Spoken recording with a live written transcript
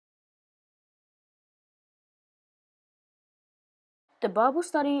The Bible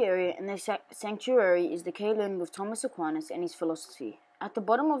study area in the sanctuary is the key learning of Thomas Aquinas and his philosophy. At the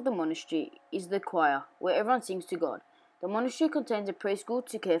bottom of the monastery is the choir, where everyone sings to God. The monastery contains a preschool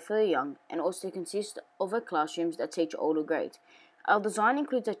to care for the young and also consists of classrooms that teach older grades. Our design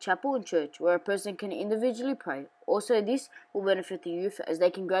includes a chapel and church where a person can individually pray. Also, this will benefit the youth as they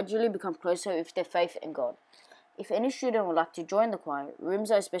can gradually become closer with their faith in God. If any student would like to join the choir,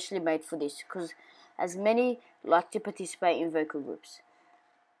 rooms are especially made for this because as many like to participate in vocal groups.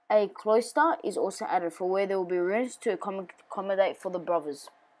 A cloister is also added for where there will be rooms to accommodate for the brothers.